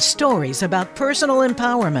inspired by stories about personal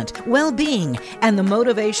empowerment, well-being, and the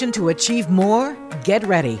motivation to achieve more? Get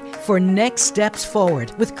ready for Next Steps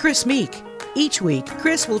Forward with Chris Meek. Each week,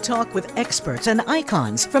 Chris will talk with experts and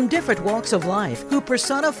icons from different walks of life who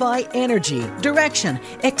personify energy, direction,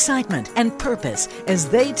 excitement, and purpose as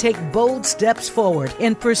they take bold steps forward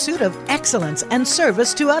in pursuit of excellence and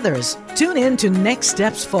service to others. Tune in to Next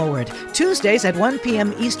Steps Forward, Tuesdays at 1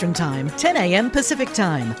 p.m. Eastern Time, 10 a.m. Pacific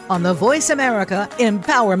Time on the Voice America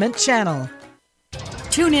Empowerment Channel.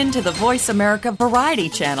 Tune in to the Voice America Variety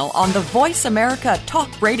channel on the Voice America Talk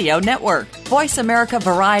Radio Network. Voice America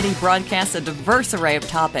Variety broadcasts a diverse array of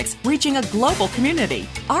topics, reaching a global community.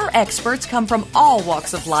 Our experts come from all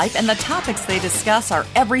walks of life, and the topics they discuss are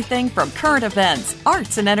everything from current events,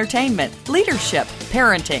 arts and entertainment, leadership,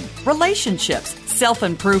 parenting, relationships,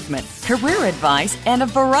 self-improvement, career advice, and a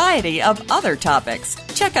variety of other topics.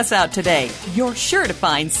 Check us out today. You're sure to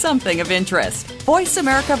find something of interest. Voice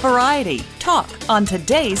America Variety. Talk on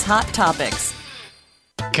today's hot topics.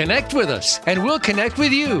 Connect with us, and we'll connect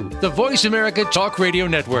with you. The Voice America Talk Radio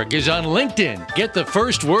Network is on LinkedIn. Get the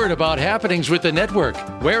first word about happenings with the network,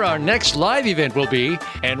 where our next live event will be,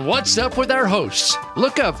 and what's up with our hosts.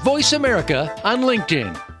 Look up Voice America on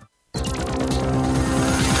LinkedIn.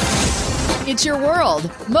 It's your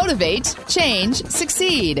world. Motivate, change,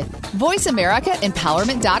 succeed.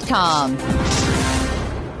 VoiceAmericaEmpowerment.com.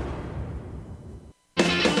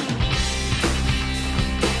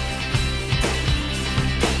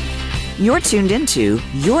 You're tuned into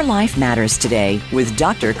Your Life Matters Today with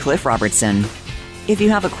Dr. Cliff Robertson. If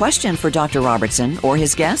you have a question for Dr. Robertson or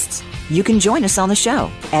his guests, you can join us on the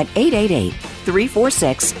show at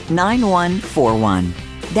 888-346-9141.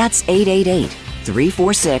 That's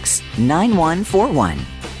 888-346-9141.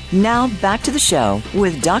 Now back to the show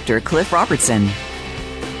with Dr. Cliff Robertson.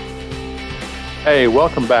 Hey,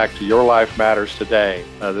 welcome back to Your Life Matters Today.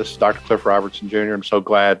 This is Dr. Cliff Robertson Jr. I'm so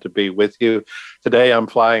glad to be with you. Today I'm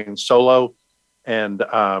flying solo, and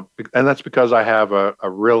that's because I have a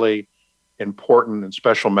really important and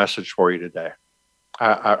special message for you today.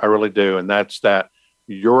 I really do, and that's that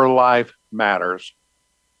your life matters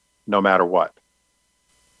no matter what.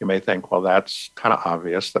 You may think, well, that's kind of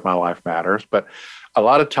obvious that my life matters, but a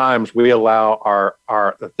lot of times we allow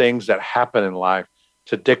the things that happen in life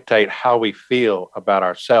to dictate how we feel about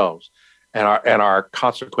ourselves and our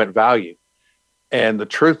consequent value. And the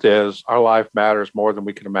truth is, our life matters more than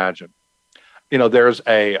we can imagine. You know, there's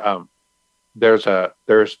a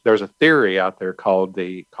theory out there called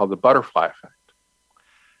the butterfly effect,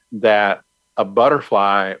 that a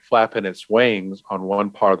butterfly flapping its wings on one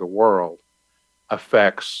part of the world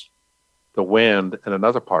affects the wind in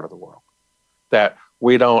another part of the world. That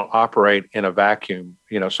we don't operate in a vacuum.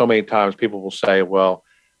 You know, so many times people will say, well,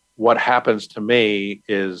 what happens to me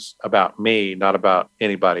is about me, not about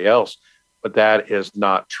anybody else. But that is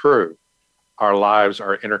not true. Our lives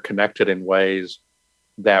are interconnected in ways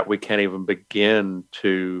that we can't even begin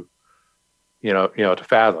to, to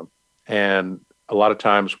fathom. And a lot of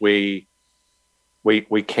times we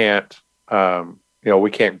can't, we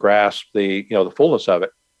can't grasp the fullness of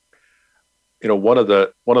it. You know, one of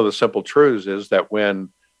the simple truths is that when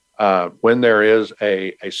there is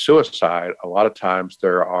a suicide, a lot of times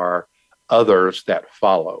there are others that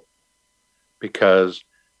follow, because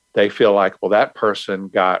they feel like, well, that person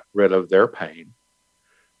got rid of their pain,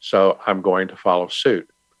 so I'm going to follow suit.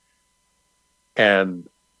 And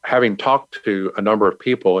having talked to a number of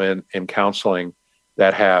people in counseling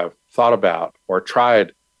that have thought about or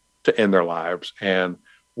tried to end their lives, and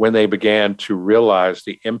when they began to realize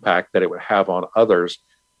the impact that it would have on others,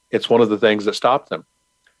 it's one of the things that stopped them.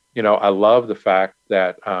 You know, I love the fact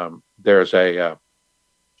that there's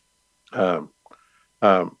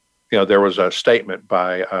there was a statement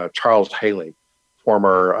by Charles Haley,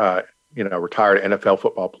 former, retired NFL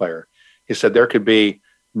football player. He said there could be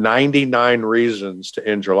 99 reasons to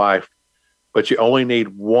end your life, but you only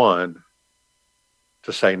need one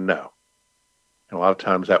to say no. And a lot of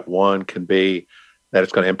times that one can be that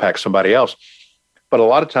it's going to impact somebody else. But a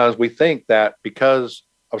lot of times we think that because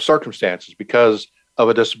of circumstances, because of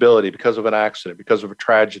a disability, because of an accident, because of a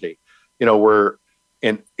tragedy, I'm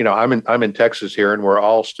in Texas here, and we're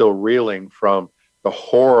all still reeling from the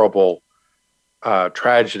horrible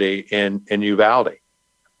tragedy in Uvalde.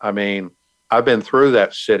 I mean, I've been through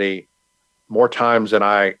that city more times than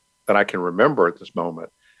I can remember at this moment.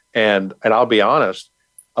 And I'll be honest,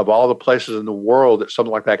 of all the places in the world that something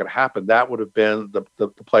like that could happen, that would have been the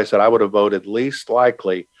place that I would have voted least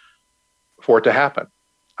likely for it to happen.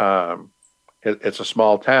 It's a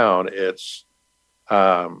small town. It's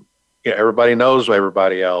everybody knows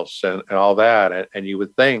everybody else and all that. And you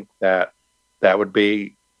would think that would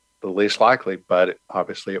be the least likely, but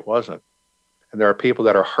obviously it wasn't. And there are people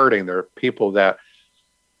that are hurting. There are people that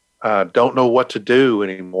don't know what to do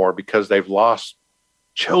anymore because they've lost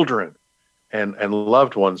children and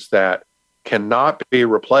loved ones that cannot be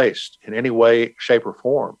replaced in any way, shape, or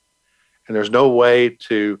form. And there's no way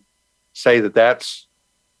to say that that's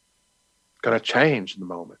going to change in the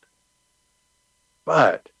moment.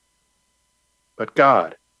 But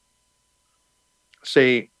God,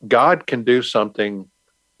 see, God can do something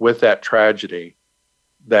with that tragedy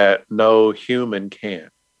that no human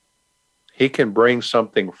can. He can bring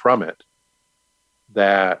something from it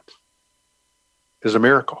that is a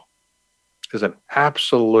miracle, is an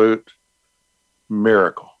absolute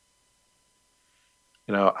miracle.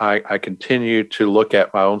 You know, I continue to look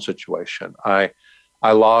at my own situation. I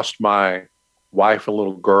lost my wife and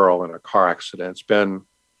little girl in a car accident. It's been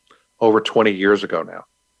over 20 years ago now.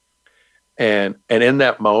 And in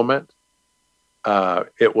that moment,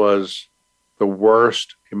 it was the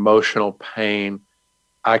worst emotional pain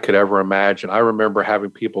I could ever imagine. I remember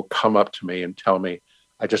having people come up to me and tell me,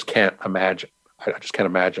 I just can't imagine. I just can't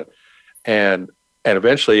imagine. And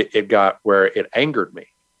eventually it got where it angered me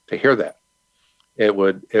to hear that. It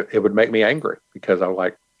would make me angry because I'm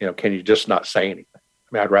like, can you just not say anything? I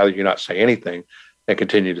mean, I'd rather you not say anything than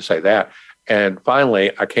continue to say that. And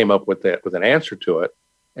finally, I came up with an answer to it.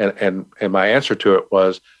 And my answer to it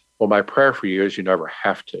was, well, my prayer for you is you never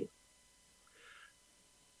have to.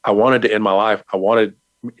 I wanted to end my life. I wanted,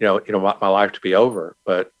 my life to be over,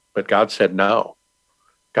 but God said no.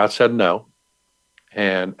 God said no,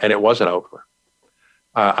 and it wasn't over.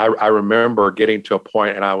 I remember getting to a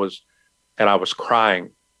point, and I was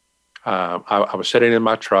crying. I was sitting in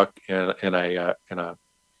my truck in a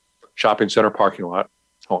shopping center parking lot.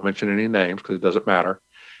 I won't mention any names because it doesn't matter.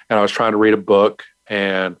 And I was trying to read a book,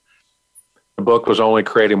 and the book was only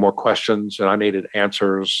creating more questions, and I needed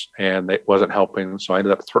answers, and it wasn't helping. So I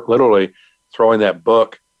ended up literally throwing that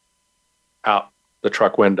book out the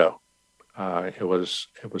truck window. It was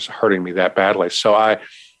hurting me that badly. So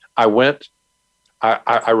I went.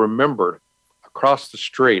 I remembered across the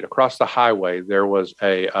street, across the highway, there was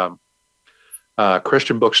a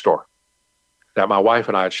Christian bookstore that my wife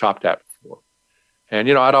and I had shopped at before. And,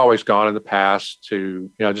 I'd always gone in the past to,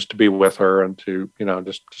 just to be with her and to,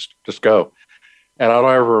 just go. And I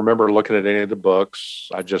don't ever remember looking at any of the books.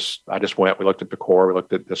 I just went, we looked at decor, we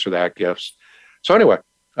looked at this or that gifts. So anyway,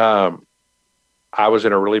 I was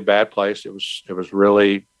in a really bad place. It was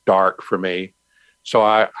really dark for me. So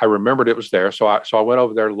I remembered it was there. So I went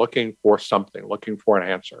over there looking for something, looking for an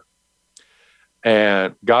answer.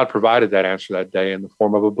 And God provided that answer that day in the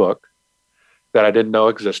form of a book that I didn't know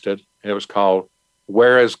existed. And it was called,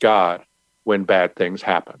 Where is God When Bad Things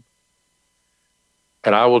Happen?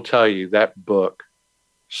 And I will tell you, that book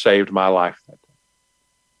saved my life that day.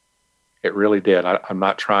 It really did. I'm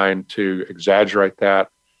not trying to exaggerate that.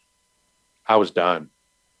 I was done.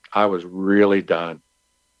 I was really done.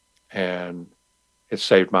 And it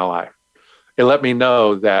saved my life. It let me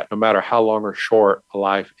know that no matter how long or short a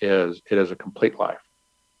life is, it is a complete life.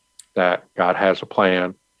 That God has a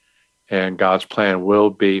plan, and God's plan will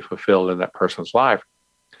be fulfilled in that person's life.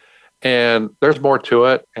 And there's more to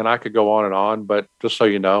it, and I could go on, but just so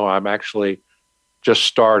you know, I'm actually just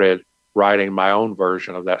started writing my own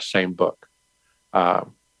version of that same book.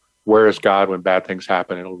 Where is God When Bad Things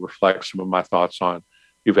Happen? It'll reflect some of my thoughts on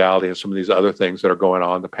Uvalde and some of these other things that are going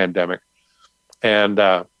on, the pandemic.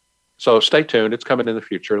 And so stay tuned. It's coming in the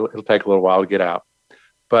future. It'll take a little while to get out.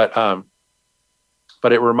 But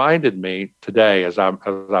it reminded me today, as I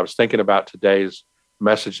was thinking about today's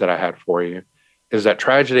message that I had for you, is that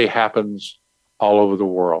tragedy happens all over the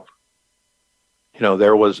world.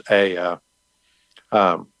 There was a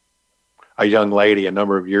young lady a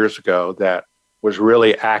number of years ago that was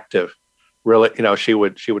really active. Really, she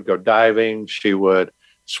would go diving, she would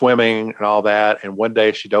swimming and all that. And one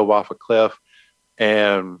day she dove off a cliff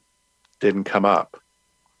and didn't come up.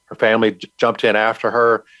 Her family jumped in after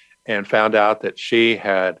her and found out that she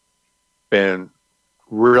had been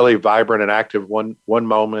really vibrant and active one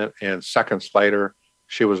moment, and seconds later,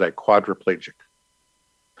 she was a quadriplegic.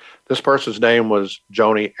 This person's name was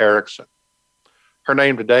Joni Eareckson. Her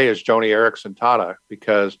name today is Joni Eareckson Tada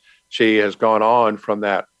because she has gone on from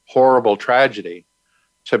that horrible tragedy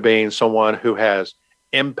to being someone who has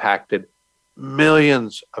impacted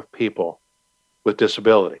millions of people with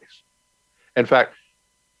disabilities. In fact,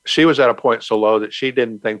 she was at a point so low that she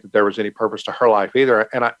didn't think that there was any purpose to her life either.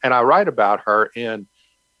 And I write about her in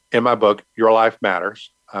my book, Your Life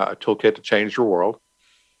Matters, a toolkit to change your world.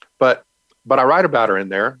 But I write about her in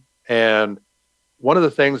there. And one of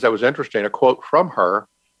the things that was interesting, a quote from her,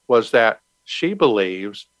 was that she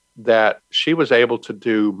believes that she was able to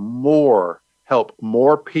do more, help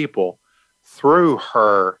more people through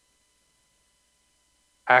her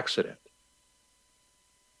accident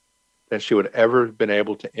than she would ever have been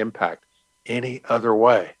able to impact any other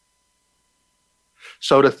way.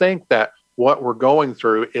 So to think that what we're going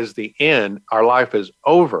through is the end, our life is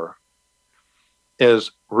over,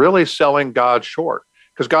 is really selling God short.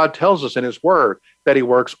 Because God tells us in his word that he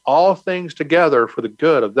works all things together for the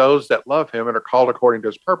good of those that love him and are called according to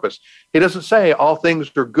his purpose. He doesn't say all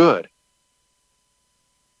things are good.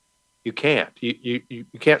 You can't. You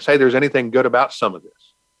can't say there's anything good about some of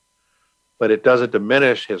this. But it doesn't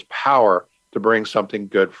diminish his power to bring something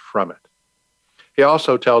good from it. He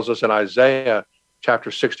also tells us in Isaiah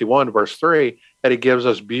chapter 61, verse 3, that he gives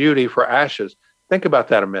us beauty for ashes. Think about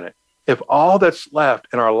that a minute. If all that's left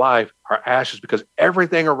in our life are ashes because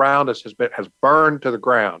everything around us has burned to the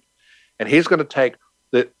ground, and he's going to take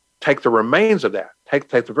the remains of that, take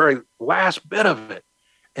the very last bit of it,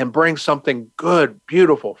 and bring something good,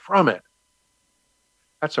 beautiful from it.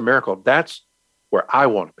 That's a miracle. That's where I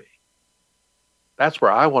want to be. That's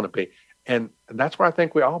where I want to be. And that's where I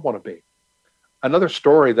think we all want to be. Another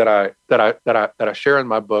story that I share in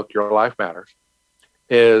my book, Your Life Matters,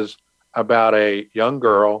 is about a young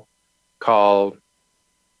girl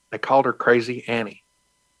they called her Crazy Annie.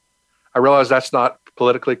 I realize that's not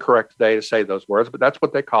politically correct today to say those words, but that's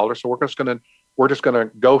what they called her. So we're just gonna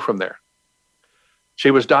go from there.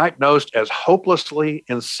 She was diagnosed as hopelessly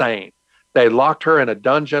insane. They locked her in a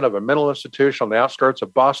dungeon of a mental institution on the outskirts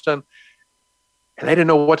of Boston, and they didn't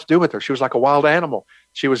know what to do with her. She was like a wild animal.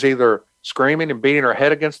 She was either screaming and beating her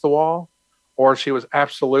head against the wall, or she was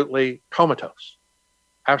absolutely comatose,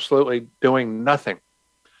 absolutely doing nothing.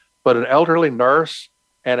 But an elderly nurse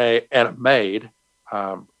and a maid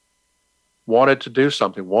wanted to do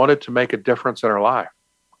something, wanted to make a difference in her life.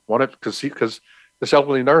 Because this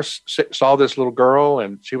elderly nurse saw this little girl,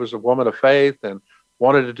 and she was a woman of faith and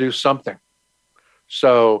wanted to do something.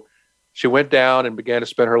 So she went down and began to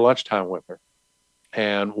spend her lunchtime with her.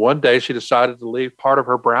 And one day she decided to leave part of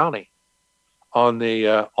her brownie on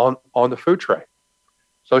the food tray.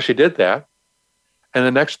 So she did that. And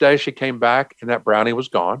the next day she came back and that brownie was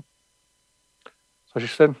gone. So she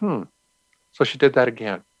said, So she did that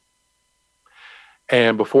again.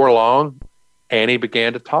 And before long, Annie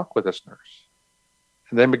began to talk with this nurse,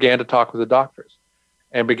 and then began to talk with the doctors,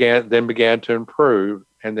 and began to improve.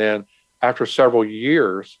 And then after several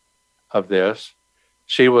years of this,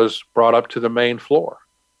 she was brought up to the main floor.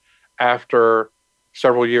 After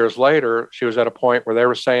several years later, she was at a point where they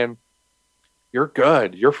were saying, "You're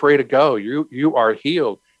good. You're free to go. You are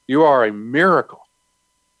healed. You are a miracle."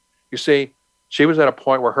 You see, she was at a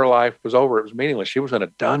point where her life was over. It was meaningless. She was in a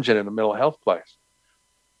dungeon in a mental health place.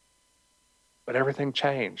 But everything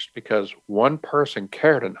changed because one person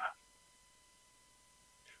cared enough.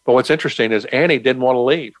 But what's interesting is Annie didn't want to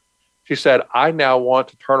leave. She said, "I now want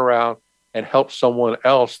to turn around and help someone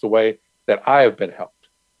else the way that I have been helped."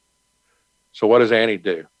 So what does Annie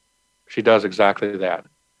do? She does exactly that.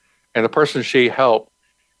 And the person she helped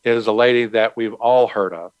is a lady that we've all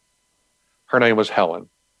heard of. Her name was Helen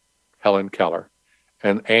Keller,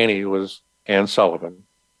 and Annie was Anne Sullivan.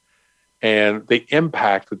 And the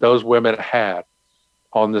impact that those women had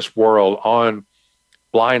on this world, on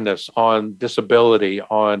blindness, on disability,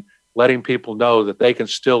 on letting people know that they can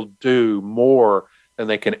still do more than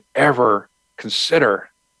they can ever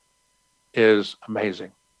consider, is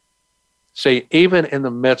amazing. See, even in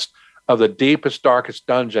the midst of the deepest, darkest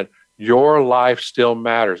dungeon, your life still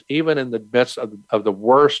matters. Even in the midst of the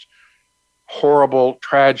worst, horrible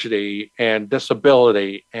tragedy and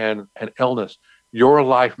disability and illness, your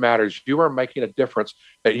life matters. You are making a difference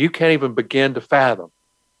that you can't even begin to fathom.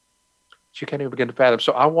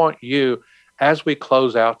 So I want you, as we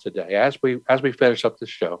close out today, as we finish up this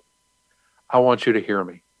show, I want you to hear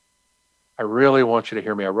me. I really want you to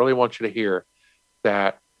hear me. I really want you to hear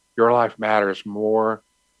that your life matters more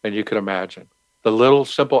than you could imagine. The little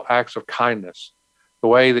simple acts of kindness, the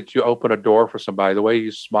way that you open a door for somebody, the way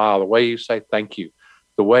you smile, the way you say thank you,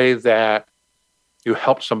 the way that you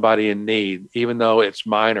help somebody in need, even though it's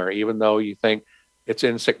minor, even though you think it's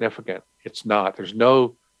insignificant. It's not. There's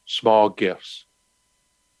no small gifts.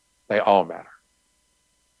 They all matter.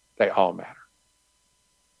 They all matter.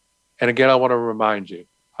 And again, I want to remind you,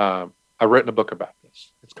 I've written a book about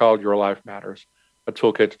this. It's called Your Life Matters, a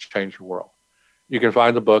toolkit to change your world. You can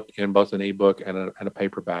find the book in both an ebook and a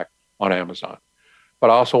paperback on Amazon.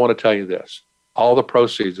 But I also want to tell you this. All the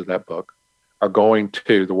proceeds of that book are going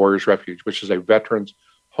to the Warriors Refuge, which is a veterans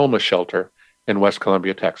homeless shelter in West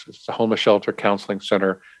Columbia, Texas. It's a homeless shelter, counseling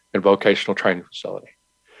center, and vocational training facility.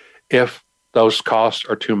 If those costs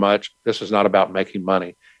are too much, this is not about making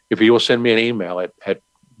money. If you will send me an email at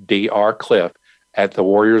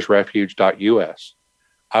drcliff@thewarriorsrefuge.us,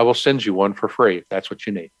 I will send you one for free if that's what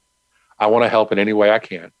you need. I want to help in any way I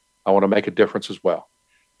can. I want to make a difference as well.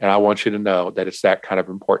 And I want you to know that it's that kind of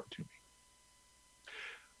important to me.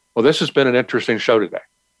 Well, this has been an interesting show today.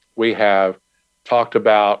 We have talked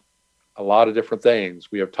about a lot of different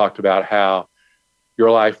things. We have talked about how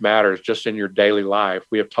your life matters just in your daily life.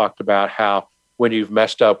 We have talked about how when you've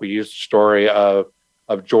messed up, we used the story of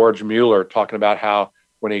George Mueller talking about how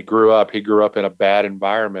when he grew up in a bad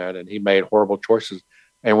environment and he made horrible choices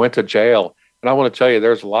and went to jail. And I want to tell you,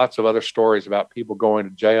 there's lots of other stories about people going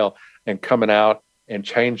to jail and coming out and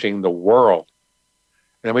changing the world.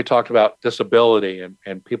 And then we talked about disability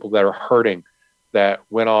and people that are hurting that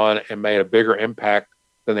went on and made a bigger impact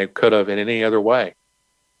than they could have in any other way.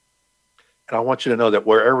 And I want you to know that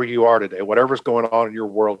wherever you are today, whatever's going on in your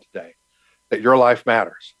world today, that your life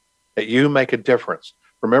matters, that you make a difference,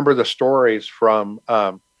 remember the stories from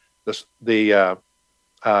the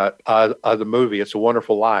movie It's a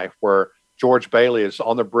Wonderful Life, where George Bailey is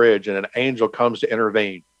on the bridge and an angel comes to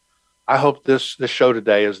intervene. I hope this show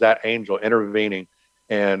today is that angel intervening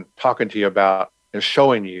and talking to you about and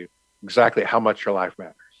showing you exactly how much your life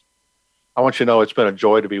matters. I want you to know it's been a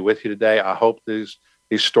joy to be with you today. I hope these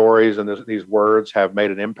stories and these words have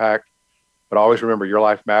made an impact. But always remember, your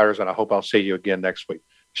life matters, and I hope I'll see you again next week.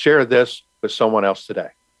 Share this with someone else today.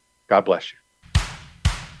 God bless you.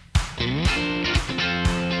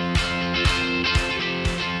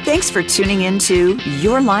 Thanks for tuning in to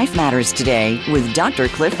Your Life Matters Today with Dr.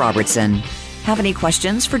 Cliff Robertson. Have any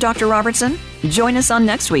questions for Dr. Robertson? Join us on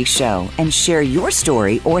next week's show and share your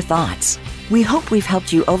story or thoughts. We hope we've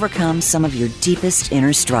helped you overcome some of your deepest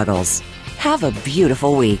inner struggles. Have a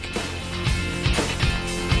beautiful week.